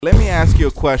Let me ask you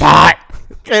a question.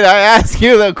 Can I ask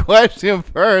you the question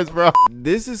first, bro?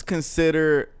 This is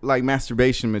considered like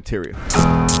masturbation material.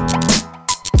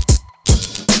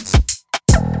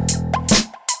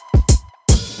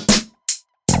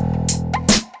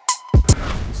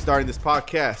 Starting this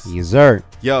podcast. Yes, sir.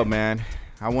 Yo, man,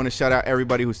 I want to shout out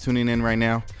everybody who's tuning in right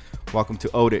now. Welcome to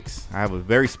Odix. I have a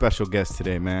very special guest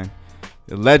today, man.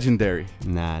 Legendary.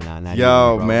 Nah.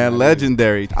 Yo, man,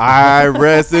 legendary. I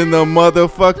rest in the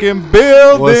motherfucking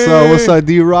building. What's up,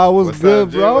 D-Rod? What's good,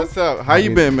 up, bro? What's up? How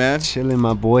you been, man? Chilling,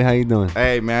 my boy. How you doing?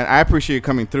 Hey, man, I appreciate you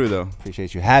coming through, though.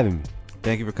 Appreciate you having me.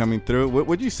 Thank you for coming through.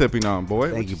 What you sipping on,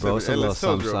 boy? Thank you, bro. It's a little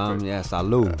something. Yeah,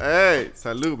 salud. Hey,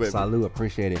 salud, baby. Salud.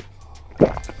 Appreciate it.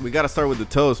 We got to start with the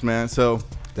toast, man. So,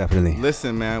 definitely.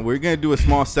 Listen, man, we're going to do a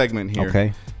small segment here.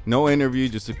 Okay. No interview,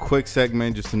 just a quick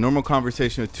segment, just a normal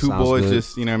conversation with two Sounds boys. good.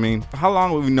 Just, you know what I mean? How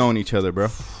long have we known each other, bro?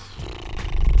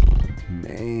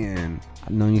 Man,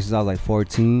 I've known you since I was like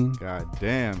 14. God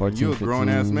damn. 14, You a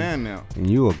grown-ass 15. man now. And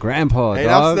you a grandpa, Hey,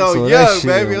 dog. I'm still so young, shit,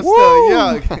 baby. I'm woo! still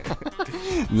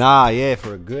young. Nah, yeah,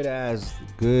 for a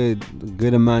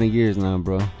good amount of years now,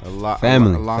 bro. A lot.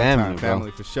 Family. A long Family, time. bro.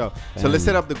 Family for sure. So Family. let's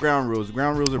set up the ground rules. The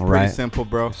ground rules are All pretty right. simple,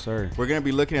 bro. Yes, sir. We're going to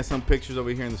be looking at some pictures over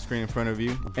here on the screen in front of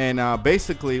you. And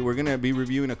basically, we're going to be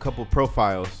reviewing a couple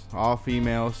profiles. All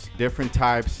females, different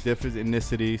types, different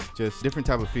ethnicities, just different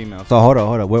type of females. So hold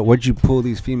on. Where'd you pull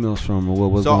these females from? Or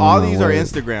what was So going all on? these are What-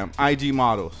 Instagram, IG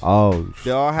models. Oh,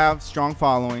 They all have strong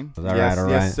following. All right, Yes, all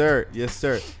yes, right. sir. Yes,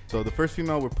 sir. So the first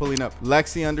female we're pulling up,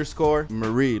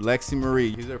 Lexi_Marie. Lexi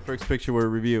Marie. Here's our first picture we're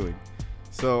reviewing.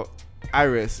 So,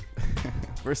 Iris,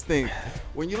 first thing,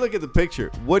 when you look at the picture,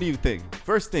 what do you think?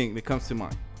 First thing that comes to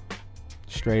mind.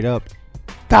 straight up.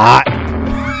 Dot.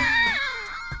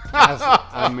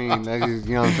 I mean, that's just,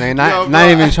 you know what I'm saying? Not Yo, bro,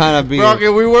 even trying to be. Bro,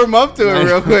 can we warm up to it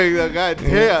real quick? God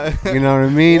damn. You know what I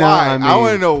mean? Why? I I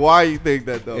want to know why you think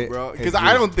that, though, It- bro. Because it's I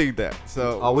just- don't think that.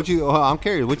 So. Oh, I'm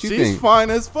curious. What you She's think? fine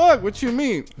as fuck. What you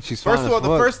mean? She's First fine of all, as the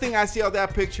fuck. first thing I see on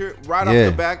that picture right Yeah.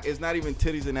 off the back is not even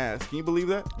titties and ass. Can you believe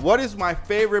that? What is my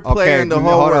favorite player in the give me-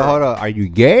 whole hold world? on, hold on. Are you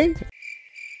gay?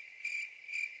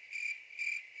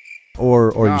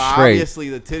 Or No, you straight? obviously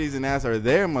the titties and ass are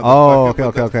there, motherfucker. Oh, okay,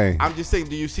 but okay. I'm just saying,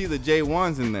 do you see the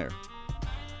J1s in there?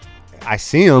 I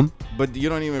see him. But you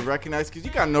don't even recognize because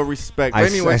you got no respect. I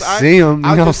But anyways, see him. You know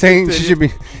what I'm saying? She She should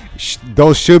be.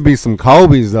 Those should be some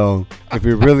Kobe's though. If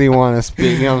you really want to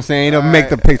speak, you know what I'm saying? It'll make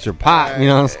the picture pop. You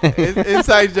know what I'm saying?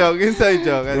 Inside joke. Inside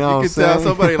joke. As You know you what can I'm tell, saying?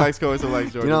 somebody likes Kobe, somebody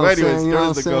likes Jordan. You know But what I'm anyways, saying? You know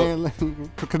what Jordan's I'm the GOAT.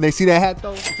 saying? Can they see that hat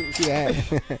though? Can they see that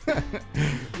hat?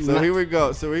 So here we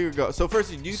go. So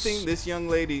first, do you think this young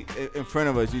lady in front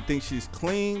of us? You think she's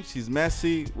clean? She's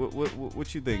messy?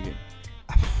 What you thinking?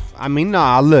 I mean,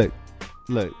 nah. Look.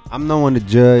 I'm no one to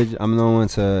judge. I'm no one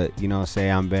to say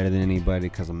I'm better than anybody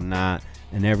because I'm not.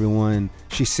 And everyone,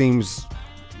 she seems.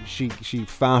 She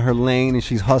found her lane and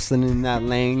she's hustling in that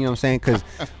lane. You know what I'm saying? Because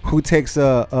who takes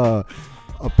a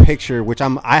picture? Which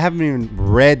I haven't even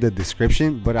read the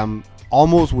description, but I'm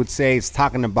almost would say it's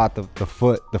talking about the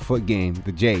foot game,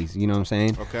 the Jays. You know what I'm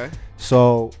saying? Okay.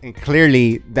 So, and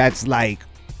clearly that's like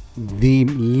the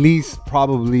least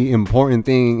probably important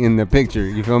thing in the picture.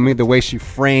 You feel me? The way she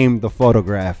framed the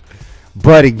photograph.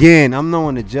 But again, I'm no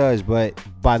one to judge, but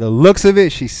by the looks of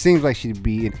it, she seems like she'd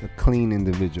be a clean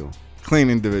individual. Clean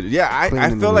individual. Yeah, I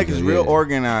feel like it's real individual, yeah.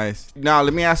 organized. Now,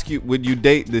 let me ask you, would you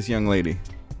date this young lady?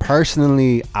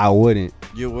 Personally, I wouldn't.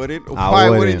 You wouldn't? I Why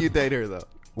wouldn't wouldn't. you date her, though?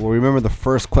 Well, remember the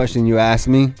first question you asked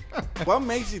me? What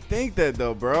makes you think that,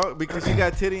 though, bro? Because she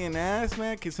got titty and ass,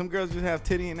 man? Can some girls just have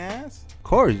titty and ass? Of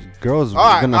course, girls All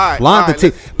right, gonna all right, flaunt all the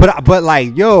right, titty. But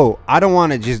like, yo, I don't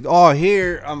want to just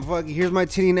here's my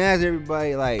titty and ass.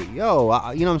 Everybody like,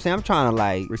 yo, you know what I'm saying? I'm trying to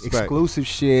like Respect. exclusive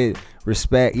shit,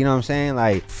 respect. You know what I'm saying?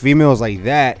 Like females like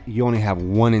that, you only have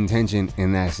one intention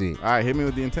and that's it. All right, hit me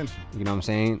with the intention. You know what I'm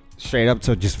saying? Straight up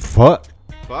to just fuck.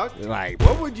 Fuck? Like,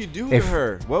 What would you do to if-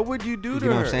 her? What would you do you to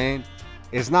know her? what I'm saying?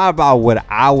 It's not about what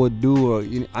I would do, or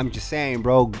I'm just saying,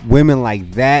 bro. Women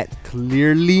like that,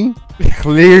 clearly,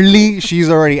 she's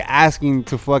already asking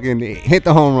to fucking hit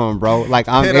the home run, bro. Like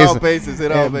Hit all bases,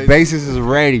 hit all bases. Bases is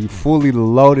ready, fully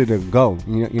loaded to go.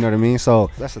 You know what I mean? So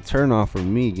that's a turn off for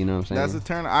me. You know what I'm saying? That's a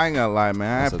turn. I ain't gonna lie,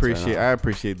 man. That's a turn I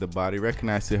appreciate the body.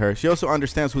 Recognize to her. She also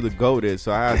understands who the GOAT is,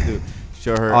 so I have to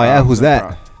show her. Oh, yeah? Who's some that?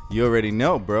 proud. You already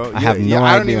know, bro. I have no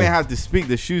I don't idea. even have to speak.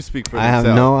 The shoes speak for I have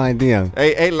themselves. no idea.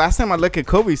 Hey, last time I looked at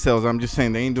Kobe sales, I'm just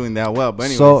saying they ain't doing that well. But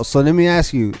anyway, So let me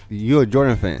ask you, you a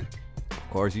Jordan fan? Of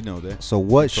course, you know that. So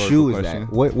what Rhetorical shoe is question.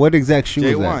 that? What exact shoe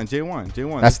is that?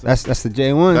 J1. That's the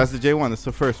J1. That's the J1. That's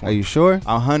the first one. Are you sure?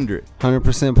 100%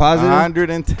 100% positive?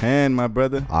 110, my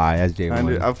brother. All right, that's J1.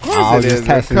 100. Of course I was it just is.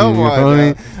 testing Come you. on, You feel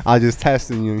man. me? I was just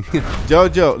testing you.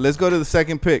 JoJo, let's go to the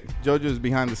second pick. JoJo's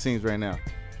behind the scenes right now.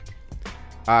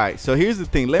 All right, so here's the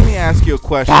thing. Let me ask you a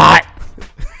question.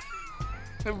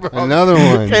 Bro, Another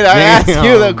one. Can I ask you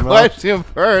the Damn, bro. question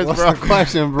first, What's bro? the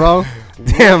question, bro?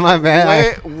 Damn, my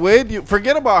bad. Would you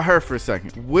forget about her for a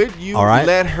second? Would you All right.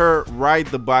 let her ride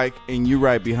the bike and you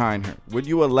ride behind her? Would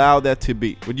you allow that to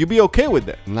be? Would you be okay with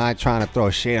that? I'm not trying to throw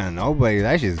shade on nobody.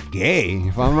 That's just gay.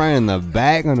 If I'm riding in the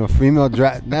back on a female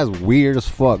drive, that's weird as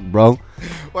fuck, bro.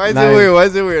 Why is Like, it weird? Why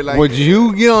is it weird? Like, would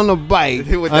you get on the bike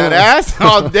with that ass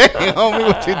all day, homie?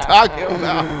 What you talking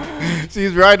about?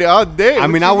 She's riding all day. I What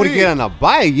mean, you I would mean? get on a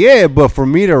bike, yeah, but for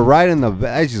me to ride in the back,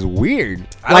 that's just weird.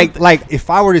 Like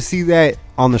if I were to see that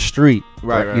on the street,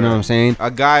 Right, you know what I'm saying? A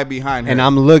guy behind her And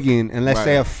I'm looking, and let's Right.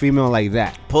 say a female like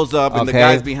that. pulls up and the Okay.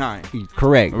 guy's behind.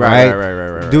 Correct, Right, right?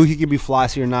 right. Dude, he could be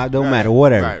flossy or not, don't Right. matter,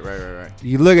 whatever. Right.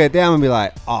 You look at them and be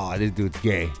like, oh, this dude's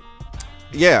gay.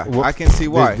 Yeah, Well, I can see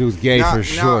why. this dude's gay for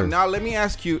sure. Now, let me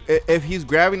ask you: if he's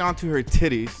grabbing onto her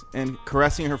titties and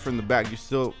caressing her from the back, you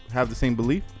still have the same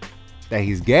belief That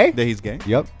he's gay? that he's gay?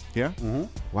 Yep. Yeah. Mhm.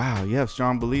 Wow, you have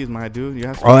strong beliefs, my dude. You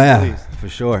have strong Oh, yeah, beliefs. for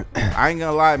sure. I ain't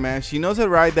gonna lie, man. She knows how to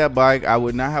ride that bike. I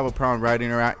would not have a problem riding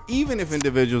her out, even if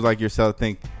individuals like yourself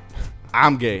think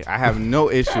I'm gay. I have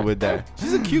no issue with that.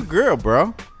 She's a cute girl,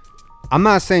 bro. I'm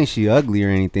not saying she ugly or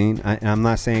anything. I'm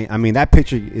not saying. I mean, that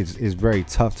picture is very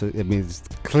tough to. I mean, it's,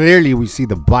 clearly we see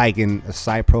the bike and a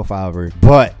side profile of her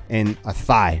butt and a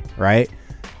thigh, right?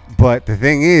 But the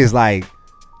thing is, like,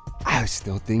 I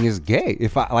still think it's gay.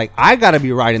 If I gotta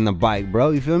be riding the bike,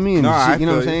 bro. You feel me? And No, I you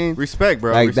know what I'm feel you. saying? Respect,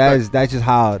 bro. Like Respect. that's just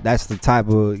how. That's the type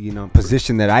of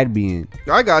position that I'd be in.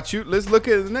 I got you. Let's look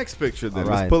at the next picture then. All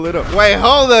Let's right. pull it up. Wait,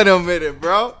 hold on a minute,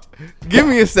 bro. Give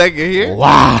me a second here.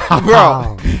 Wow,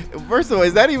 Bro, first of all,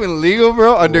 is that even legal,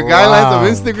 bro? Under guidelines of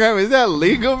Instagram, is that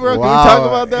legal, bro? Can we talk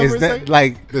about that Is for a that second?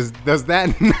 like does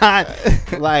that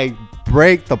not like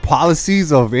break the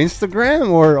policies of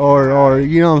Instagram or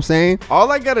you know what I'm saying?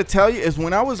 All I gotta tell you is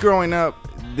when I was growing up,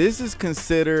 this is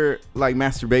considered like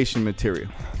masturbation material,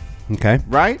 Okay.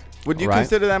 right? Would you Right.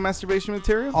 consider that masturbation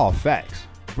material? All facts.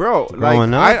 Bro, like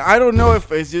Growing up? I don't know if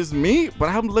it's just me, but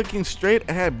I'm looking straight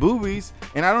at boobies,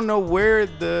 and I don't know where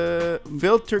the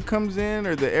filter comes in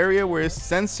or the area where it's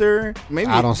censor. Maybe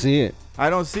I don't see it. I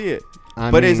don't see it,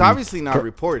 I but it's mean, obviously not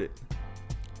reported.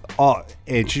 Oh,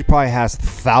 and she probably has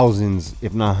thousands,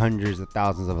 if not hundreds of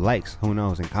thousands of likes. Who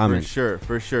knows in comments?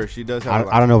 For sure, she does have.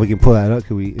 I don't know if we can pull that up. If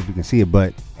we can see it,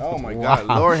 but Oh my Wow.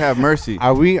 God, Lord have mercy.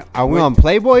 are we on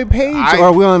Playboy page I- or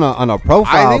are we on a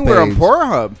profile? I think we're on page?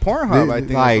 Pornhub. Pornhub, I think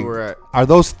that's Like, where we're at. Are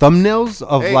those thumbnails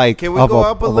of Hey, like? can we of go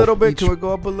up a of little bit? each- Can we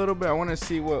go up a little bit? I want to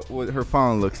see what her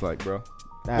following looks like, bro.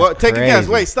 That's Well, take a guess.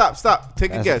 crazy. Wait, stop.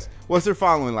 Take a That's- guess. What's her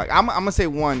following like? I'm gonna say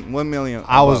 1 million.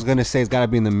 I was above. gonna say it's gotta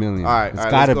be in the millions. All right, It's all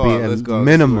right, gotta let's be go up, a let's go up,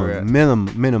 let's see where we're at.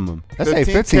 minimum. Let's say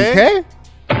 15K? 15K.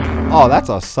 Oh, that's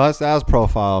a sus ass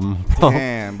profile, bro.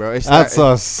 Damn, bro. It's That's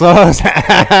not, a sus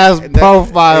ass that-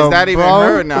 profile. Is that even bro.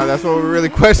 her now? That's what we're really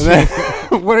questioning.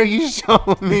 What are you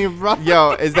showing me, bro?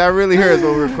 Yo, is that really her? Is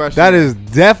what we're questioning. That is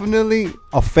definitely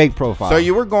a fake profile. So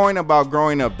you were going about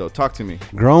growing up though. Talk to me.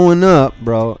 growing up,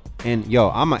 bro, and yo,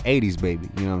 I'm an '80s baby.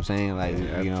 You know what I'm saying? Like,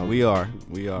 you know, we are.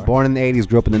 born in the '80s,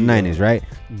 grew up in the '90s, right?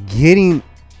 Getting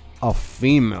a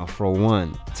female for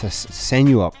one to send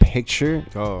you a picture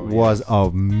Oh, was yes. a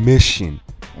mission.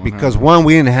 100. Because one,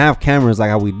 we didn't have cameras like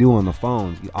how we do on the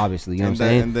phones, obviously. You know And what I'm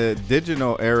saying? and the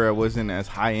digital era wasn't as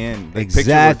high end. The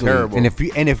Exactly. pictures were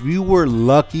terrible. And if you were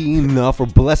lucky enough or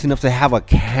blessed enough to have a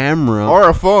camera, or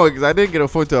a phone, because I didn't get a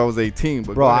phone till I was 18.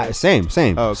 But bro, go ahead. same.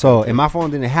 Oh, okay, So, okay. and my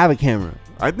phone didn't have a camera.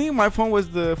 I think my phone was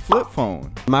the flip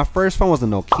phone. My first phone was a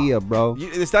Nokia, bro.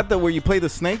 Is that the where you play the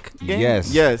snake game?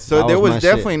 Yes. Yes. So That there was was my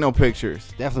definitely no pictures.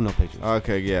 Definitely no pictures.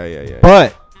 Okay. Yeah.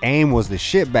 But AIM was the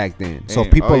shit back then. So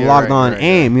AIM. people Oh, yeah, logged right, on right,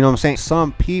 AIM. You know what I'm saying?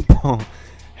 Some people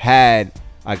had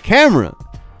a camera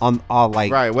on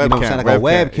like, Right, you know what I'm webcam, saying? Like a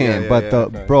webcam. webcam. Yeah, but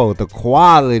yeah. the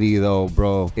quality though,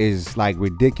 bro, is like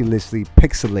ridiculously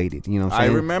pixelated. You know what I'm I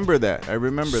saying? remember that. I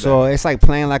remember So that. it's like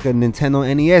playing like a Nintendo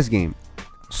NES game.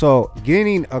 So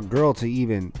getting a girl to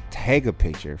even take a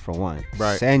picture for one,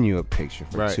 Right. send you a picture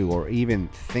for Right. two, or even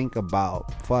think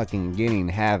about fucking getting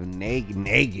half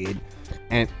naked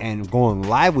and going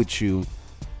live with you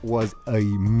was a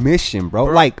mission, bro.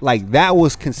 Like that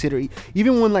was considered,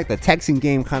 even when like the texting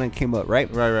game kind of came up, right?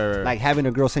 Right. Like having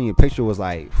a girl send you a picture was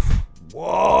like,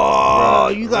 whoa,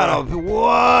 you got a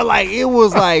what? Like it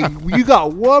was like you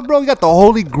got what, bro? You got the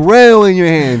Holy Grail in your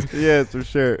hands. Yeah, for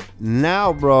sure.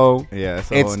 Now, bro, Yeah,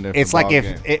 it's like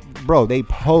if it, bro, they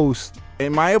post.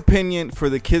 In my opinion, for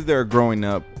the kids that are growing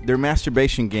up, their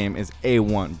masturbation game is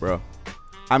A1, bro.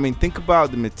 I mean, think about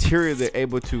the material they're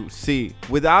able to see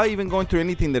without even going through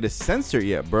anything that is censored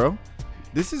yet, bro.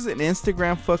 This is an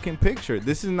Instagram fucking picture.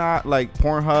 This is not like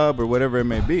Pornhub or whatever it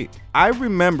may be. I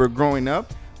remember growing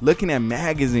up looking at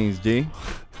magazines, G.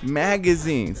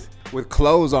 Magazines. With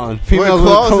clothes on. Females with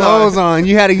clothes clothes on.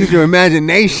 You had to use your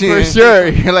imagination. For sure.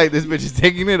 You're like, this bitch is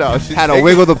taking it off. She's Had to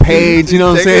wiggle the page, you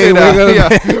know what I'm saying? Yeah,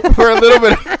 for a little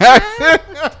bit of action.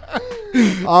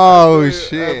 Oh,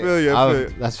 shit. I feel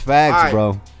you. That's facts, All right,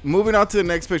 bro. Moving on to the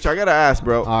next picture. I got to ask,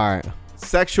 bro. All right.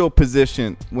 Sexual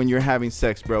position when you're having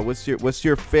sex, bro. What's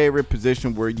your favorite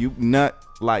position where you nut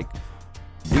like?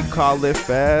 We call it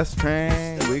fast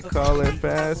train. We call it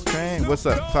fast train. What's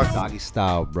up? Talk to me. Doggy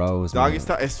style, bro. Doggy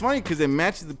style. It's funny because it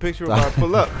matches the picture of our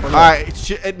pull up. All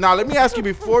right. Now let me ask you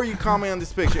before you comment on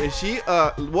this picture. Is she?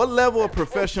 What level of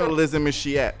professionalism is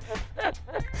she at?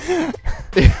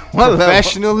 What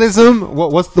professionalism?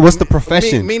 What's the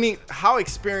profession? Meaning, how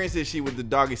experienced is she with the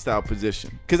doggy style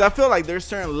position? Because I feel like there's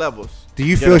certain levels. Do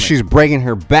you feel she's breaking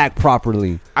her back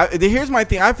properly? Here's my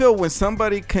thing. I feel when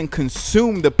somebody can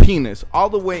consume the penis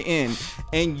all the way in,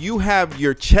 and you have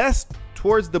your chest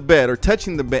towards the bed or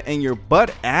touching the bed, and your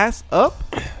butt ass up,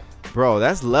 bro,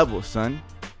 that's level, son.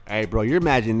 Hey, bro, your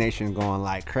imagination going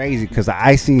like crazy because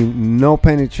I see no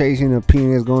penetration of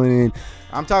penis going in.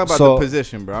 I'm talking about the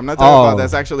position, bro. I'm not talking about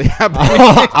that's actually happening.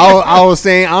 I was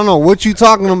saying, I don't know what you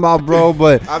talking about, bro,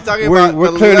 but I'm talking about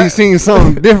we're clearly seeing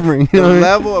something different. You the know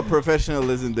level of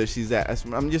professionalism that she's at.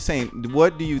 I'm just saying,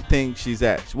 what do you think she's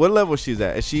at? What level she's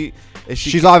at? Is she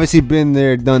She's obviously been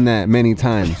there, done that many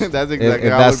times. That's exactly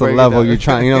if that's the level you're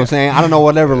trying. You know what I'm saying? I don't know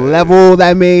whatever level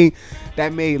that may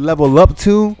level up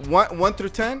to. 1 through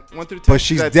 10. But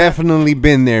she's definitely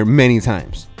been there many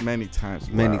times. Many times.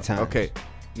 Many times. Okay.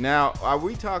 Now, are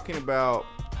we talking about?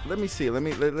 Let me see.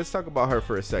 Let's talk about her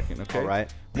for a second. Okay. All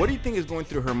right. What do you think is going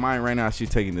through her mind right now as she's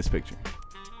taking this picture?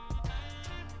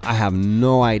 I have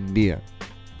no idea.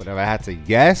 But if I had to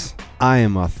guess, I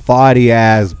am a thoughty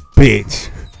ass bitch.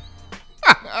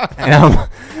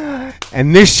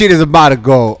 and this shit is about to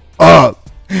go up.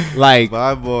 Like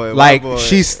my boy,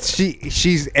 she's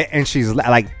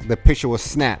like the picture was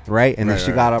snapped, right? And then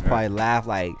she got up, probably laugh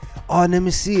like, oh, let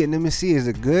me see it. Is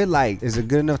it good? Like, is it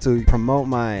good enough to promote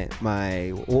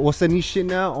my what's the new shit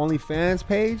now? OnlyFans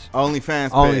page?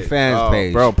 OnlyFans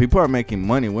page. Bro, people are making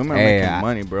money. Women are making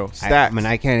money, bro. Stacks.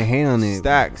 I can't hate on it.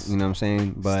 Stacks. You know what I'm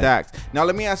saying? But stacks. Now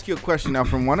let me ask you a question. Now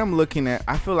from what I'm looking at,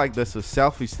 I feel like that's a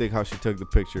selfie stick how she took the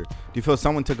picture. Do you feel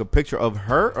someone took a picture of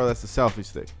her or that's a selfie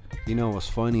stick? You know what's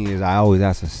funny is I always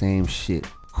ask the same shit.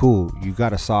 Cool, you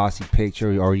got a saucy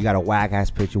picture or you got a whack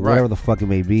ass picture, whatever the fuck it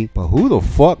may be. But who the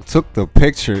fuck took the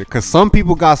picture? Because some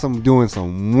people got doing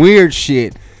some weird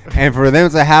shit, and for them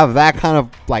to have that kind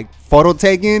of like photo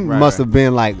taken must have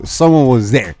been like someone was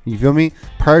there. You feel me?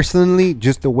 Personally,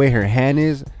 just the way her hand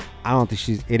is, I don't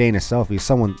think it ain't a selfie.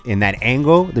 Someone in that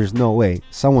angle, there's no way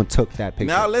someone took that picture.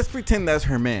 Now let's pretend that's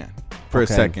her man for a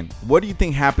second. What do you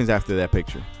think happens after that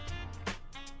picture?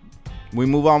 We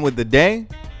move on with the day,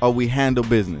 or we handle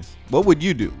business. What would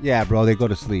you do? Yeah, bro, they go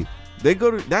to sleep.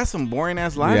 That's some boring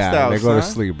ass lifestyle. Yeah, they go to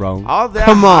sleep, bro. All that.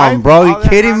 Come on, bro, you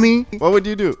kidding me? What would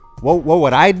you do? What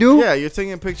would I do? Yeah, you're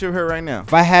taking a picture of her right now.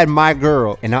 If I had my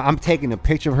girl and I'm taking a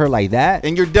picture of her like that,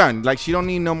 and you're done, like she don't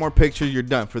need no more pictures. You're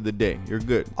done for the day. You're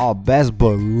good. I'll best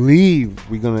believe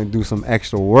we're gonna do some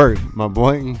extra work, my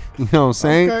boy. You know what I'm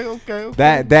saying? Okay.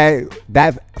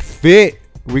 That fit,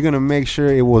 we're gonna make sure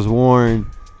it was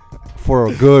worn for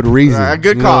a good reason. A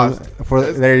good cause.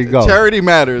 There you go. Charity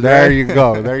matters. There right? you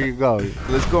go. There you go.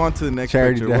 Let's go on to the next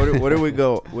picture. What do we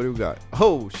go? What do we got?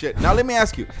 Oh, shit. Now, let me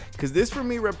ask you, because this for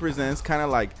me represents kind of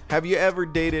like, have you ever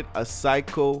dated a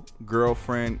psycho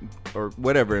girlfriend or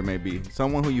whatever it may be?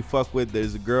 Someone who you fuck with that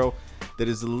is a girl that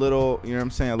is a little, you know what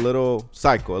I'm saying, a little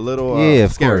psycho, a little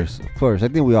scary. Of course. I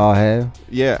think we all have.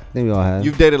 Yeah. I think we all have.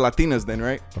 You've dated Latinas then,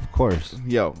 right? Of course.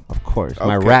 Yo. Of course. Okay.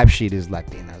 My rap sheet is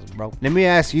Latinas, bro. Let me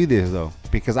ask you this, though,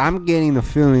 because I'm getting the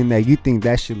feeling that you think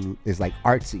that shit is like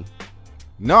artsy.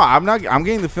 No, I'm not. I'm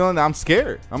getting the feeling that I'm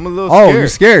scared. I'm a little scared. Oh, you're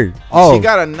scared? Oh, she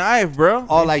got a knife, bro.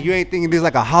 Oh, like you ain't thinking this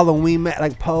like a Halloween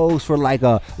like pose for like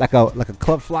a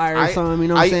club flyer or something? You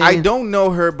know what I'm saying? I don't know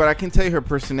her, but I can tell you her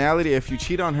personality. If you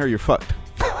cheat on her, you're fucked.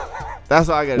 That's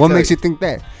all I got to tell you. What makes you think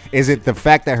that? Is it the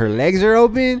fact that her legs are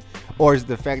open, or is it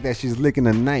the fact that she's licking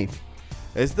a knife?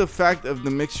 It's the fact of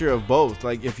the mixture of both.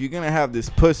 Like, if you're gonna have this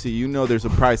pussy, you know there's a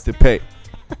price to pay.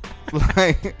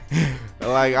 like,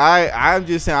 I'm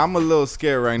just saying, I'm a little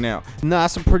scared right now. No,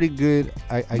 that's a pretty good.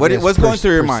 What's going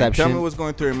through your mind? perception. Tell me what's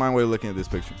going through your mind while you're looking at this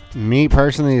picture. Me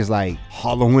personally is like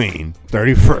Halloween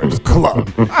 31st Club,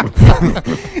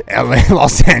 LA,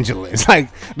 Los Angeles. Like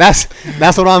that's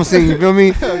what I'm seeing. You feel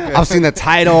me? Okay. I'm seeing the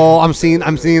title. I'm seeing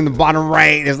the bottom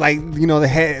right. It's like, you know, the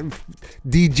head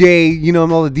DJ. You know,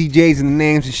 all the DJs and the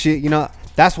names and shit. You know,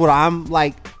 that's what I'm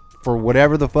like. For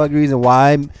whatever the fuck reason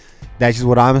why, that's just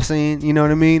what I'm seeing. You know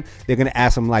what I mean? They're gonna add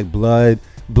some like blood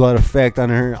effect on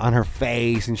her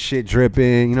face and shit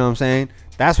dripping. You know what I'm saying?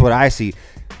 That's what I see.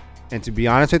 And to be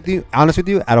honest with you,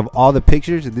 out of all the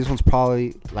pictures, this one's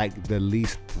probably like the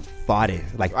least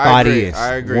thoughtiest. Like thoughtiest.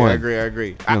 I agree. One. I agree.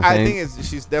 You know I think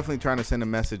she's definitely trying to send a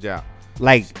message out.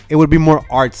 Like it would be more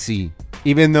artsy,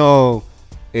 even though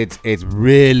it's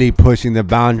really pushing the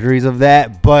boundaries of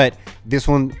that. But this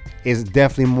one is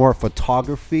definitely more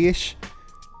photography-ish.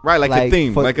 Right, like a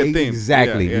theme.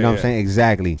 Exactly. Yeah, you know what I'm saying?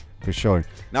 Exactly. For sure.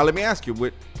 Now, let me ask you,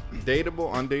 with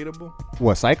dateable, undateable?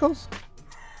 What, psychos?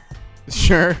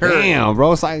 Sure. Damn,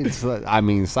 bro.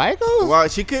 Psychos? Well,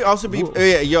 she could also be...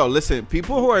 listen.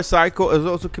 People who are psycho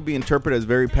also could be interpreted as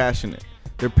very passionate.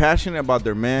 They're passionate about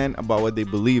their man, about what they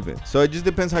believe in. So it just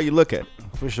depends how you look at it.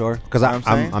 For sure. Because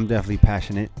I'm definitely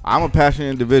passionate. I'm a passionate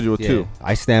individual, too.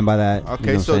 I stand by that.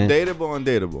 Okay, you know so dateable,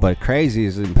 undateable. But crazy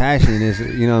is passionate is,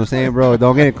 you know what I'm saying, bro?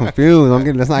 Don't get it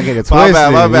confused. Let's not get it twisted.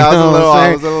 My bad.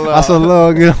 I was a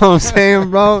little, you know what I'm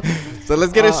saying, bro? So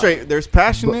let's get it straight. There's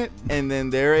passionate, and then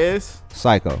there is...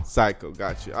 Psycho.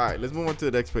 Got you. All right, let's move on to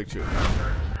the next picture.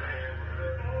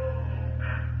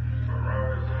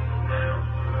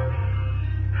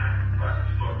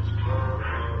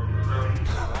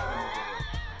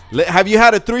 Have you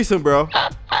had a threesome, bro?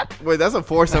 Wait, that's a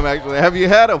foursome, actually. Have you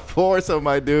had a foursome,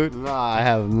 my dude? No, I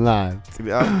have not.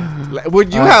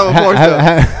 Would you have a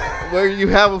foursome? Where you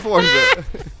have a foursome?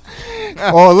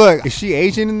 Oh, look, is she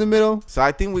Asian in the middle? So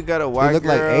I think we got a white They look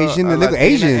girl, like Asian. They look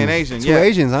Asian. and Asian. Two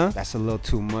Asians, huh? That's a little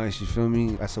too much. You feel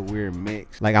me? That's a weird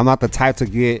mix. Like I'm not the type to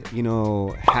get, you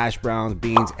know, hash browns,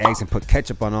 beans, eggs, and put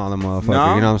ketchup on all the motherfuckers.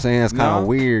 No, you know what I'm saying? That's kind of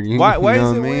weird. Why you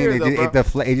know is it weird?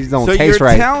 It just don't so taste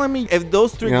right. So you're telling me if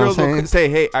those three girls will say,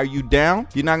 "Hey, are you down?"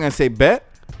 You're not gonna say bet.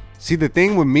 See, the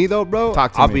thing with me though, bro,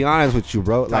 I'll be honest with you,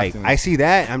 bro. Like I see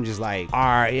that, I'm just like, all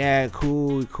right, yeah,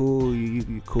 cool,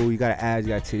 you cool, you got abs,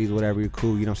 you got titties, whatever, you're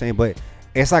cool, you know what I'm saying? But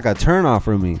it's like a turn off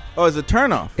for me. Oh, it's a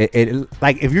turn off. It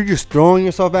like if you're just throwing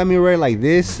yourself at me right like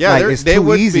this, yeah, like it's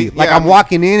too easy. Like I'm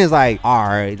walking in, it's like, all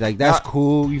right, like that's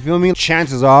cool. You feel me?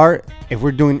 Chances are, if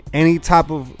we're doing any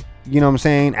type of, you know what I'm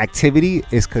saying, activity,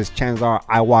 it's because chances are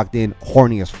I walked in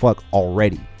horny as fuck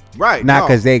already. Right. Not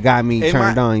because they got me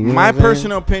turned on. You know my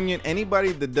personal opinion,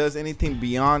 anybody that does anything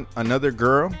beyond another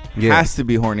girl has to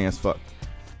be horny as fuck.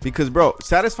 Because, bro,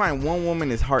 satisfying one woman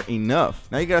is hard enough.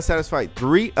 Now you gotta satisfy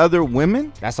 3 other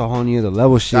women. That's a whole new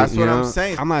level shit. That's what I'm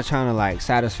saying. I'm not trying to like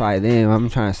satisfy them. I'm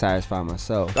trying to satisfy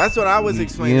myself. That's what I was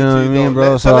explaining you know to you, what I mean,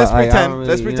 bro? So let's pretend.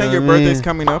 Let's pretend your birthday's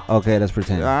coming up. Okay, let's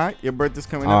pretend. All right, your birthday's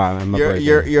coming up. All right, my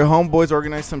birthday. Your homeboys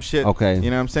organize some shit. Okay.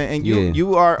 You know what I'm saying? And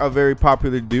you are a very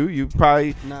popular dude. You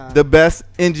probably the best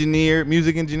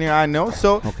music engineer I know.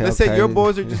 So let's say your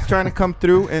boys are just trying to come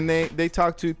through, and they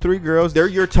talk to 3 girls. They're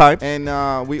your type,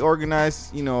 and we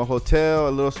organize, you know, a hotel, a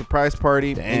little surprise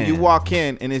party. Damn. And you walk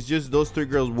in and it's just those 3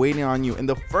 girls waiting on you, and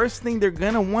the first thing they're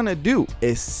gonna want to do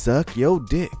is suck your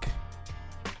dick.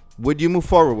 Would you move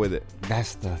forward with it?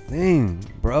 That's the thing,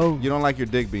 bro. You don't like your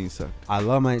dick being sucked? I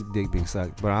love my dick being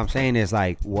sucked, but I'm saying is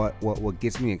like what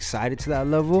gets me excited to that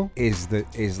level is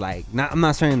like I'm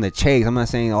not saying the chase. I'm not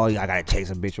saying I gotta chase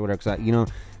a bitch or whatever, cause you know.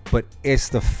 But it's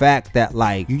the fact that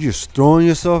like you just throwing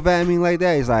yourself at me like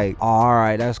that. It's like, all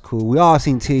right, that's cool. We all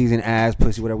seen titties and ass,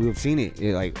 pussy, whatever. We've seen it.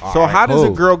 It's like, so how does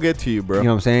a girl get to you, bro? You know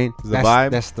what I'm saying? The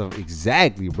vibe. That's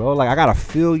exactly, bro. Like I gotta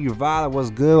feel your vibe. What's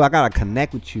good? I gotta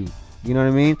connect with you. You know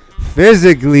what I mean?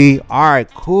 Physically, all right,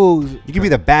 cool. You can be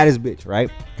the baddest bitch,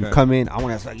 right? You come in, I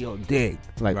want to say, yo, dick.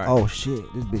 Like, oh shit,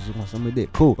 this bitch just wants some of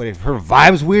dick. Cool. But if her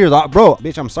vibe's weird, bro,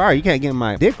 bitch, I'm sorry, you can't get in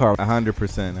my dick hard.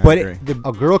 100%. But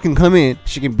a girl can come in,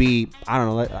 she can be, I don't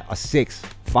know, like a 6,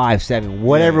 5, 7,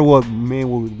 whatever what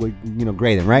man would you know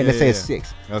grade them, right? Let's say a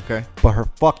 6. Okay. But her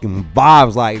fucking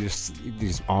vibes like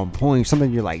just on point.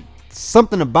 Something you're like.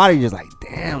 Something about it, you're just like,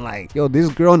 damn, like, yo, this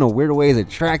girl in a weird way is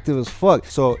attractive as fuck.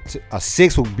 So a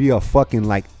 6 would be a fucking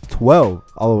like 12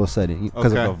 all of a sudden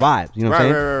because of the vibes. You know what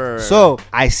I'm saying? Right. So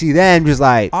I see that and just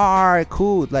like, all right,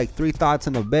 cool. Like 3 thoughts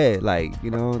in the bed, like,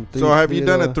 you know. So have you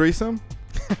done a threesome?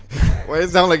 Well, it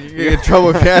sounds like you get in trouble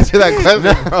if you answer that question,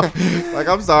 bro. Like,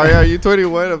 I'm sorry, are you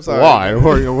 21? I'm sorry. Why?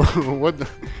 What?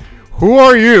 Who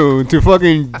are you to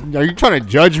fucking? Are you trying to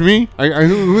judge me?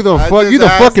 Who the I fuck? just You the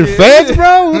fucking asking. feds,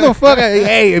 bro? Who the fuck?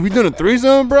 Hey, have you done a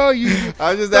threesome, bro? You.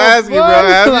 I was just The asking, bro. fuck?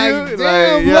 Have Like, you?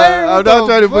 damn, yeah, Larry, I'm what not the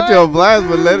trying to put you fuck? on blast,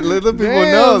 but let the people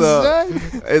know though.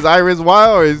 Son. Is Iris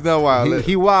wild or is not wild?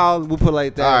 He wild. We'll put it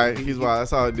like that. All right, he's wild.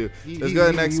 That's all I do. Let's go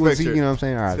to the next was- picture. You know what I'm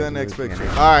saying? All right. Let's go to the next picture.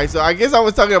 All right, so I guess I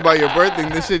was talking about your birthday.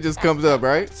 And this shit just comes up,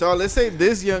 right? So let's say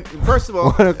this young. First of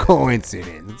all, What a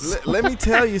coincidence. let me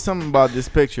tell you something about this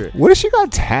picture. What if she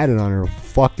got tatted on her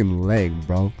fucking leg,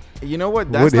 bro? You know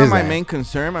what? That's What not is my that? main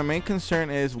concern. My main concern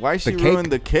is why she The cake?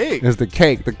 ruined the cake. It's the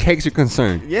cake. The cake's your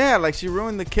concern. Yeah, like she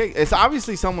ruined the cake. It's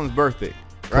obviously someone's birthday,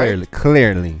 right?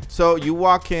 Clearly. So you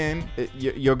walk in,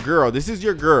 your girl. This is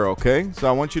your girl, okay? So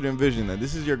I want you to envision that.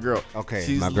 This is your girl. Okay,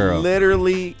 she's my girl.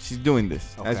 Literally, she's doing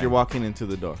this as Okay. you're walking into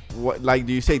the door. What, like,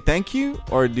 do you say thank you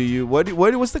or do you?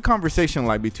 What's the conversation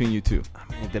like between you two?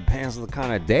 I mean, it depends on the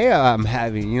kind of day I'm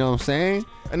having. You know what I'm saying?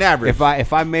 An average.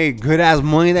 If I made good ass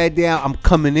money that day, I'm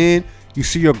coming in. You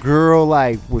see your girl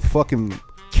like with fucking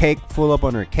cake full up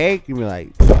on her cake. You be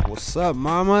like, "What's up,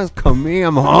 mama? Come in.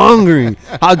 I'm hungry."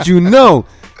 How'd you know?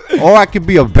 Or I could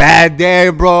be a bad day,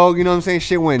 bro. You know what I'm saying?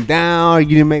 Shit went down. You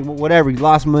didn't make whatever. You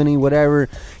lost money, whatever.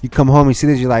 You come home and see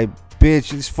this. You're like,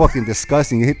 bitch, it's fucking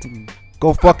disgusting. You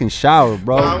go fucking shower,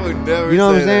 bro. I would never. You know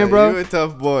what I'm say saying, that. bro? You're a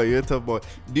tough boy. You're a tough boy.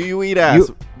 Do you eat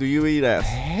ass? Do you eat ass?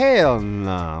 Hell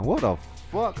nah. What the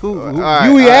fuck? Who Alright,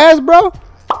 you eat alright. ass, bro?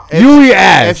 If- You eat If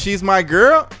ass. she's my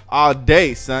girl, all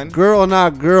day, son. Girl or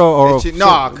not girl or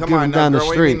No, come give on, him now, down girl. the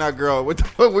What do you mean street. not girl? What the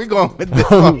fuck we going with this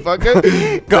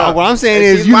motherfucker? God, what I'm saying If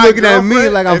is she's you my looking at me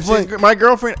girlfriend- like I'm if she's funny. my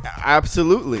girlfriend.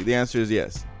 Absolutely, the answer is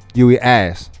yes. You eat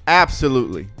ass.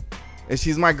 Absolutely. If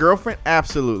she's my girlfriend,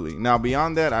 absolutely. Now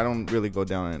beyond that, I don't really go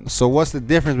down in. So what's the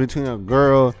difference between a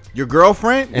girl? Your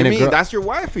girlfriend? And You a mean girl- that's your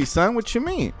wifey, son? What you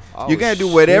mean? Oh, You're gonna do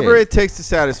whatever shit. it takes to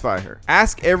satisfy her.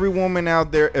 Ask every woman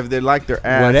out there if they like their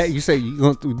ass. You say you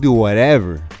gonna do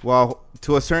whatever. Well,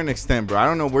 to a certain extent, bro. I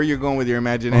don't know where you're going with your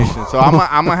imagination, so I'm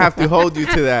gonna have to hold you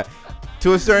to that.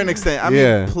 To a certain extent, I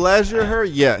Yeah. mean, pleasure her,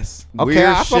 yes. Okay, Weird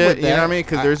I fuck shit, with you know that. what I mean?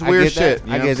 Because I- there's I weird get that. shit.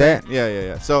 You I know get what I'm that. saying?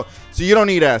 Yeah. So you don't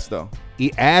eat ass though.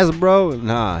 Eat ass, bro?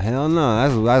 Nah, hell no.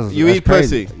 That's You that's eat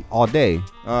crazy. pussy? All day.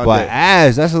 All But day.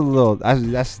 ass, that's a little. That's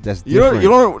You different.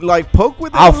 don't like poke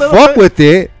with it I'll a little fuck bit? with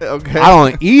it. Okay. I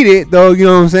don't eat it though. You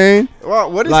know what I'm saying?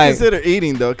 Well, what is like- considered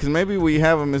eating though? Because maybe we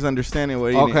have a misunderstanding what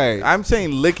eating. Okay. I'm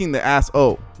saying licking the ass.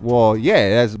 Oh, Well,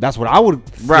 yeah, that's what I would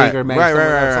Right, figure. Man. right, Someone,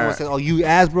 right, right, someone right. says, "Oh, you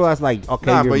ass, bro." That's like,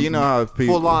 okay, nah, you're but you know how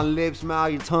people. full on lips,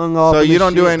 mouth, your tongue off. So and you this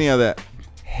don't do shit. any of that.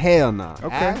 Hell no.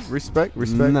 Okay. Ass? Respect.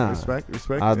 Nah. Respect.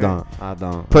 I Yeah.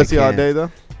 don't. Pussy I all can't. day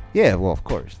though. Yeah, well, of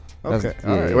course. Okay. Yeah,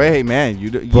 All right. yeah. Wait, hey man,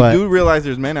 you But- do realize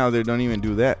there's men out there don't even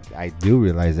do that, I do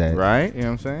realize that. right? You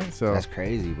know what I'm saying? So That's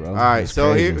crazy, bro. all right. That's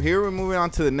So crazy. here we're moving on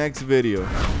to the next video.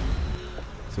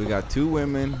 So we got two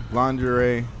women,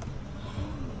 lingerie.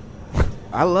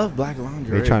 I love black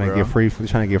lingerie. They're trying bro. to get free. They're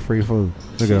trying to get free food.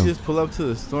 Look She at them. just pull up to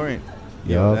the store and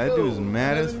Yup. that dude's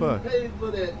mad as fuck.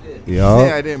 Yo,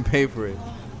 Yeah, I didn't pay for it.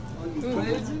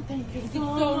 thank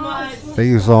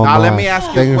you so Now much. let me ask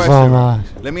you Thank a you so question. much.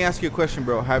 Let me ask you a question,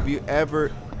 bro. Have you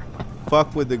ever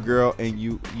fucked with a girl and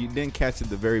you didn't catch it at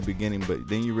the very beginning, but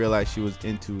then you realized she was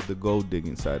into the gold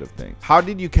digging side of things? How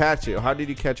did you catch it? How did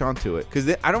you catch on to it?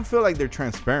 Because I don't feel like they're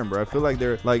transparent, bro. I feel like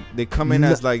they're like they come in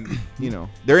as like, you know,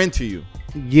 they're into you.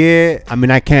 Yeah, I mean,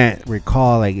 I can't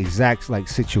recall like exact like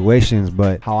situations,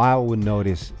 but how I would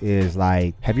notice is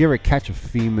like, have you ever catch a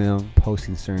female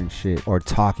posting certain shit or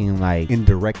talking like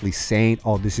indirectly saying,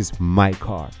 "Oh, this is my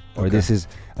car," or Okay. "This is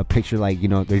a picture," like, you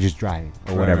know, they're just driving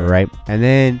or Right, whatever, right. right? And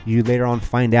then you later on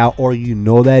find out, or you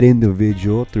know that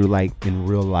individual through like in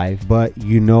real life, but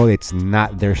you know it's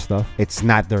not their stuff, it's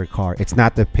not their car, it's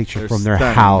not the picture They're from their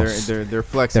stunning. house. They're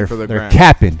flexing for the They're gram.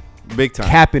 capping. Big time.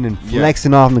 Capping and Yeah.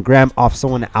 flexing off the gram off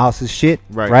someone else's shit,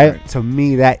 Right, right? right. To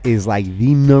me, that is like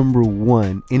the number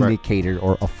one indicator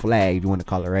or a flag, if you want to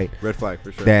call it, right? Red flag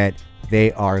for sure. That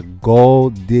they are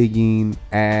gold digging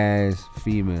as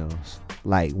females,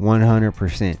 like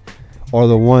 100%. Or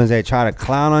the ones that try to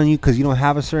clown on you because you don't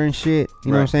have a certain shit.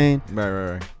 You know what I'm saying?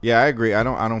 Right. Yeah, I agree. I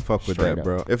don't fuck with Straight that, up.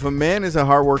 bro. If a man is a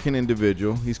hardworking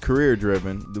individual, he's career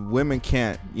driven. The women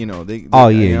can't, you know, they. Oh,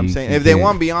 you yeah, know what I'm you- saying. you If they can't.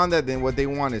 want beyond that, then what they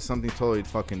want is something totally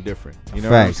fucking different. You know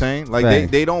what I'm Facts. saying? Like Facts.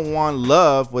 they don't want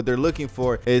love. What they're looking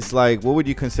for is like, what would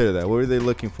you consider that? What are they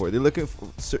looking for? They're looking for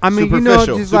I mean, you know,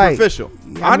 superficial, just like- superficial,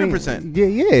 I mean, 100%.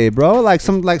 Yeah, bro. Like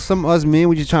some us men,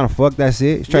 we just trying to fuck. That's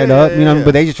it, straight Yeah, up. yeah, You know, yeah.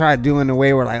 but they just try to do it in a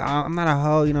way where like, I'm not a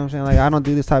hoe. You know what I'm saying? Like, I don't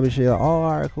do this type of shit. Like, oh,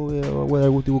 all right, cool. Yeah,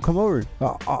 whatever. We'll come over.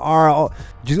 All right,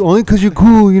 just only because you're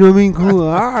cool. You know what I mean? Cool.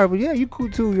 All right, but yeah, you cool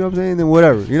too. You know what I'm saying? Then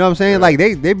whatever. You know what I'm saying? Like,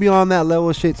 they be on that level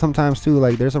of shit sometimes too.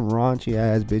 Like, there's some raunchy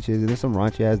ass bitches and there's some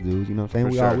raunchy ass dudes. You know what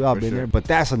I'm saying? We all been there. But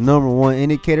that's a number one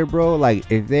indicator, bro. Like,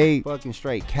 if they fucking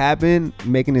straight capping,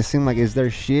 making it seem like it's their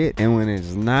shit, and when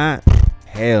it's not,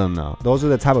 hell no. Those are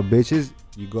the type of bitches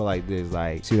you go like this,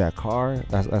 like, see that car?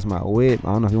 That's my whip.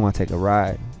 I don't know if you want to take a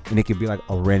ride. And it could be like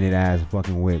a rented ass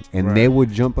fucking whip. And they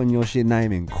would jump on your shit, not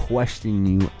even question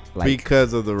you. Like,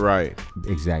 because of the ride.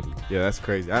 Exactly. Yeah, that's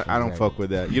crazy. I don't fuck with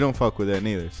that. You don't fuck with that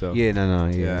neither. So yeah, no.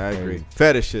 Yeah, I agree.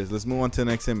 Fetishes. Let's move on to the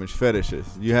next image.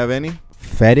 Fetishes. You have any?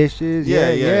 Fetishes?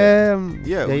 Yeah.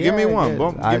 Give me one.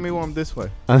 Give me one this way.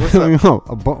 What's up?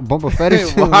 A bump of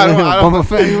fetish?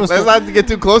 Let's not get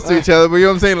too close to each other, but you know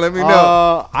what I'm saying? Let me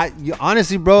know.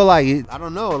 Honestly, bro, like, I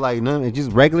don't know. Like, no, it's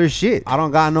just regular shit. I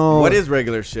don't got no. What is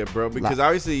regular shit, bro? Because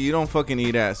obviously you don't fucking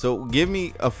eat ass. So give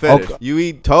me a fetish. Okay. You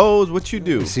eat toes? What you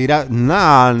do? See that?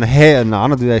 Nah, hell no. I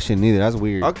don't do that shit neither. That's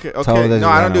weird. Okay. No,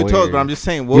 I don't do toes, but I'm just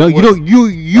saying. You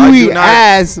eat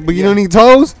ass, but you don't eat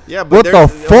toes? Yeah, but what the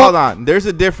fuck? Hold on. There's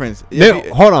a difference.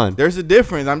 Hold on. There's a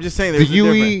difference. I'm just saying. Do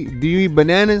you eat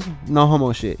bananas? No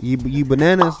homo shit. You eat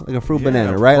bananas like a fruit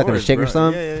banana, right? Like a shake or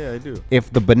something. Yeah, I do.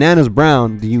 If the banana's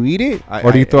brown, do you eat it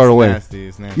or do you throw it away? It's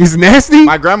nasty. It's nasty.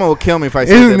 My grandma will kill me if I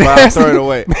said that, but I'll throw it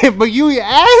away. But you eat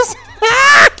ass?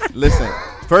 Listen.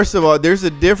 First of all, there's a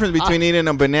difference between eating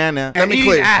a banana. Let me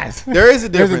clear. Ass. There is a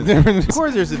difference. Of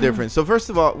course, there's a difference. So first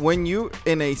of all, when you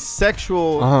in a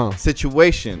sexual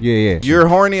situation, you're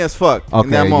horny as fuck in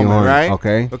that moment, right?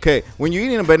 Okay. When you're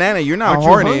eating a banana, you're not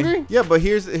horny. You hungry? Yeah, but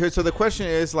here's so the question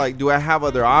is like, do I have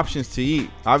other options to eat?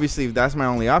 Obviously, if that's my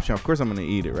only option, of course I'm gonna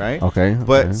eat it, right? Okay.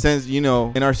 But since in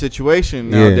our situation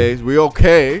nowadays, we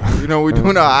okay. We're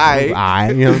doing all right.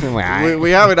 You know what I'm saying?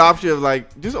 We have an option of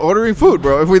like just ordering food,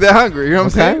 bro. If we're that hungry, you know what I'm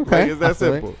saying? Okay. Like, it's that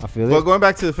simple. I feel it. Well, going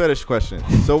back to the fetish question.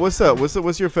 So what's up?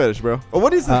 What's your fetish, bro? Or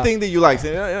what is the thing that you like?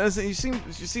 You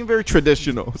seem very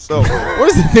traditional. So what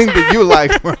is the thing that you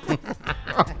like, bro?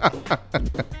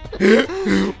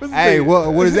 Hey,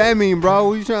 what does that mean, bro?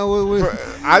 What you trying?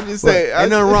 I'm just saying. Ain't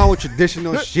nothing wrong with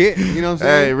traditional shit. You know what I'm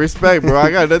saying? Hey, respect, bro.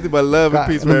 I got nothing but love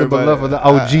and peace for everybody. Nothing but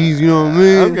love for the OGs. You know what I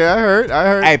mean? Okay, I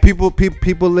heard. Hey,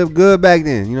 people lived good back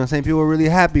then. You know what I'm saying? People were really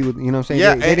happy with. You know what I'm saying?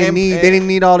 Yeah, they didn't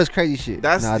need all this crazy shit.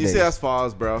 You see, that's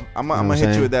false, bro. I'm gonna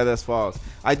hit you with that. That's false.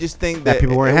 I just think that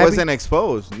people weren't it happy? wasn't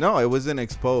exposed. No, it wasn't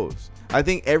exposed. I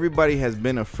think everybody has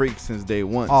been a freak since day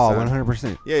one. Oh,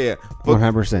 100%. Yeah.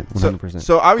 100%.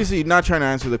 So obviously you're not trying to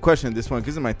answer the question at this point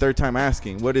because it's my third time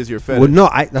asking. What is your fetish? Well, no,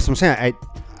 that's what I'm saying.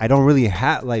 I don't really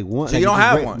have like one. So you don't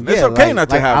have one. It's okay not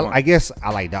to have one. I guess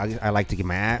I like dogs. I like to get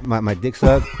my dick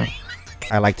sucked.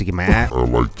 I like to get my ass.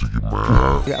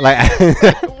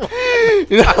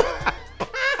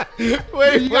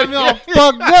 Wait, you got me all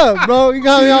fucked up, bro. You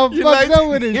got me all fucked up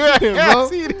with this shit, bro.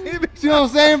 See what I'm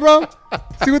saying, bro?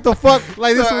 See what the fuck?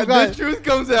 Like, this one guy. The truth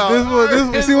comes out.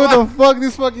 See what the fuck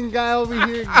this fucking guy over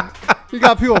here. He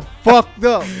got people fucked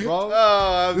up, bro.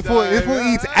 Oh, this fool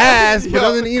eats ass, but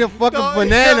doesn't eat a fucking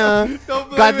banana.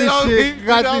 Got this shit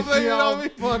all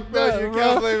fucked up. You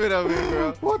can't blame it on me,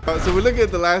 bro. So we look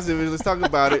at the last image. Let's talk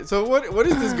about it. So what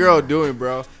is this girl doing,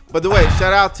 bro? By the way,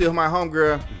 shout out to my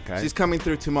homegirl. Okay. She's coming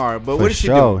through tomorrow. But what is she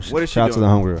doing? What is she doing? Shout out to the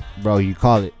homegirl, bro. You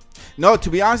call it. No, to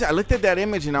be honest, I looked at that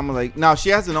image and I'm like, no, she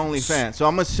has an OnlyFans. So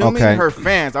I'm assuming her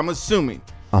fans. I'm assuming.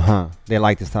 They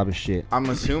like this type of shit. I'm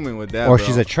assuming with that. Or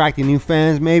she's attracting new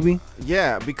fans, maybe.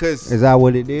 Yeah, because is that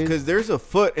what it is? Because there's a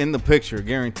foot in the picture,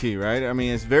 guarantee, right? I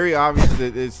mean, it's very obvious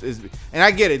that it's and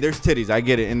I get it. There's titties, I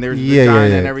get it, and there's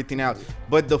vagina and everything else.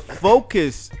 But the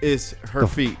focus is her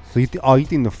feet. So you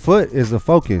think the foot is the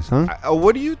focus, huh?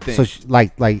 What do you think? So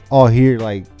like all here,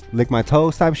 like lick my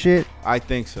toes type shit. I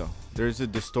think so. There's a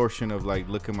distortion of like,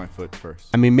 look at my foot first.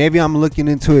 I mean, maybe I'm looking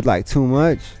into it like too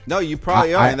much. No, you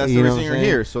probably are, and that's the reason you're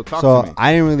here. So talk to me. So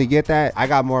I didn't really get that. I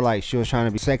got more like she was trying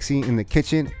to be sexy in the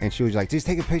kitchen, and she was like, just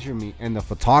take a picture of me. And the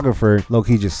photographer,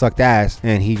 low-key, just sucked ass,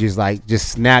 and he just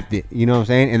snapped it. You know what I'm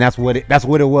saying? And that's what it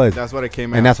was. That's what it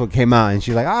came out. And that's what came out. And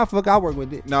she's like, fuck, I'll work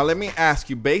with it. Now let me ask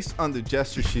you, based on the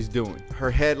gesture she's doing, her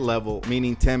head level,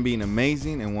 meaning 10 being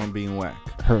amazing and 1 being whack.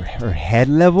 Her head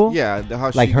level? Yeah,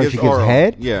 how like she her gives she gives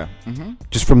head? Yeah.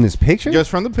 Just from this picture? Just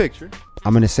from the picture.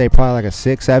 I'm gonna say probably like a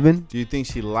 6, 7. Do you think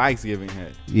she likes giving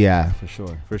head? Yeah, for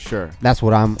sure. For sure. That's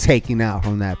what I'm taking out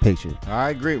from that picture. I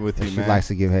agree with you, She man. likes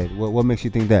to give head. What makes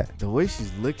you think that? The way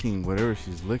she's licking, whatever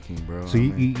she's licking, bro. So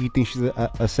you think she's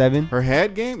a 7? her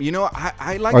head game? You know,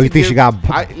 I like. Or to you think give, she got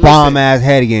listen, bomb ass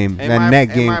head game? That neck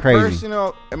in game my crazy.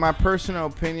 In my personal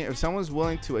opinion, if someone's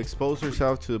willing to expose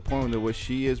herself to the point of what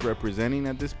she is representing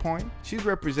at this point, she's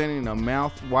representing a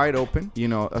mouth wide open. You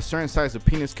know, a certain size of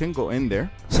penis can go in there,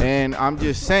 and I'm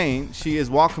just saying she is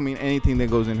welcoming anything that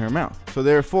goes in her mouth. So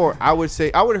therefore, I would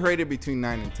rate it between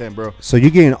 9 and 10, bro. So you're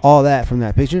getting all that from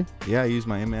that picture? Yeah, I use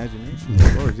my imagination.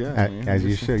 Of course, yeah. Man. As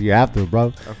you should. You have to,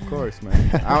 bro. Of course,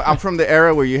 man. I'm from the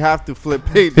era where you have to flip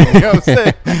pages. You know what I'm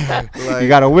saying? Like, You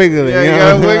gotta wiggle it. Yeah, you you know?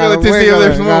 gotta wiggle it to see if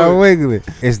there's You more. gotta wiggle it.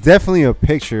 It's definitely a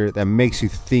picture that makes you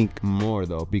think more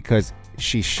though, because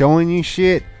she's showing you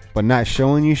shit, but not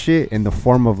showing you shit in the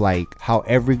form of like how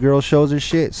every girl shows her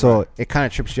shit. So it kind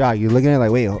of trips you out. You're looking at it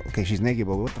like, wait, okay, she's naked,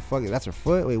 but what the fuck? That's her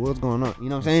foot? Wait, what's going on? You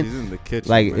know what I'm saying? She's in the kitchen.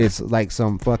 Like man. it's like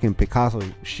some fucking Picasso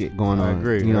shit going on. I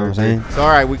agree. You know I what I'm agree. saying? So all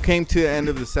right, we came to the end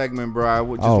of the segment, bro. I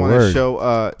just Oh, want to word.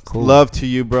 show Cool. love to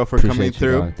you, bro, for coming Appreciate you,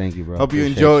 through. dog. Thank you, bro. Hope you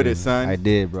Appreciate enjoyed you. it, son. I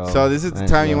did, bro. So this is the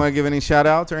Thanks, time you bro. want to give any shout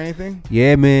outs or anything?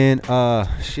 Yeah, man.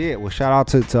 Shit. Well, shout out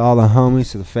to all the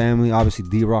homies, to the family. Obviously,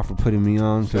 D-Rock for putting me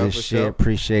on for Sure, this for shit. sure.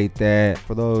 Appreciate that.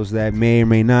 For those that may or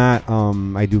may not,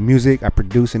 I do music. I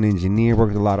produce and engineer. Work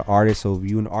with a lot of artists. So if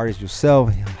you an artist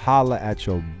yourself, holla at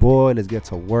your boy. Let's get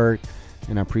to work.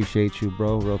 And I appreciate you,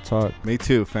 bro. Real talk. Me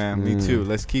too, fam. Me too.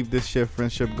 Let's keep this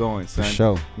friendship going, son. For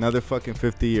sure. Another fucking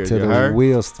 50 years. Till You the heard?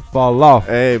 wheels fall off.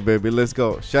 Hey, baby, let's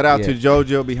go. Shout out to Yeah.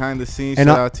 JoJo behind the scenes. And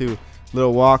Shout out to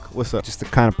Lil Walk. What's up? Just to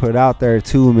kind of put it out there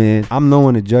too, man. I'm no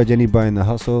one to judge anybody in the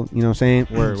hustle. You know what I'm saying?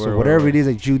 Word, So word, whatever word. it is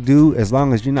that you do, as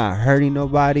long as you're not hurting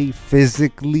nobody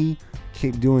physically,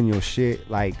 keep doing your shit.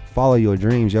 Like, follow your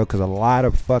dreams, yo. Because a lot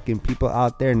of fucking people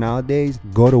out there nowadays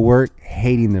go to work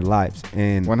hating their lives.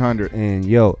 And 100. And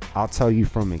yo, I'll tell you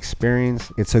from experience,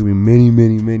 it took me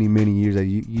many years,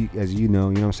 as you know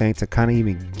what I'm saying, to kind of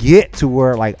even get to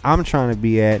where like I'm trying to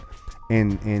be at,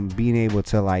 and being able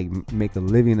to like make a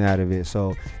living out of it.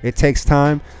 So it takes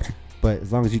time, but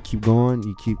as long as you keep going,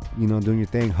 you keep doing your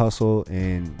thing, hustle,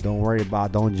 and don't worry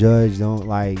about, don't judge,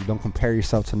 don't compare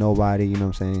yourself to nobody. You know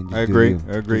what I'm saying? Just I do agree. you.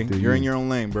 I agree. Just do You're you. in your own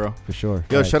lane, bro. For sure.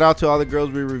 Yo, Facts. shout out to all the girls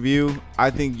we review.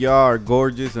 I think y'all are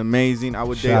gorgeous, amazing. I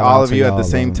would date Shout all out of to you at y'all, the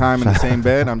same bro. time in the same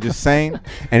bed. I'm just saying.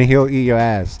 And he'll eat your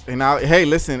ass. And hey,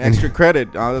 listen, extra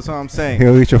credit. That's what I'm saying.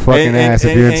 He'll eat your fucking ass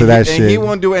if you're into that shit. And he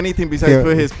won't do anything besides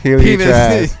put his he'll eat penis your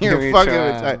ass. in your He'll eat fucking your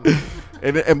ass. vagina.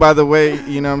 And by the way,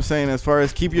 you know what I'm saying, as far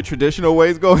as keep your traditional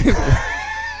ways going.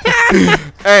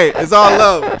 Hey, it's all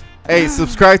love. Hey,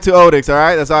 subscribe to Odex, all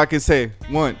right? That's all I can say.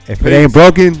 One. If it ain't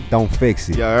broken, don't fix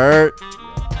it. You heard?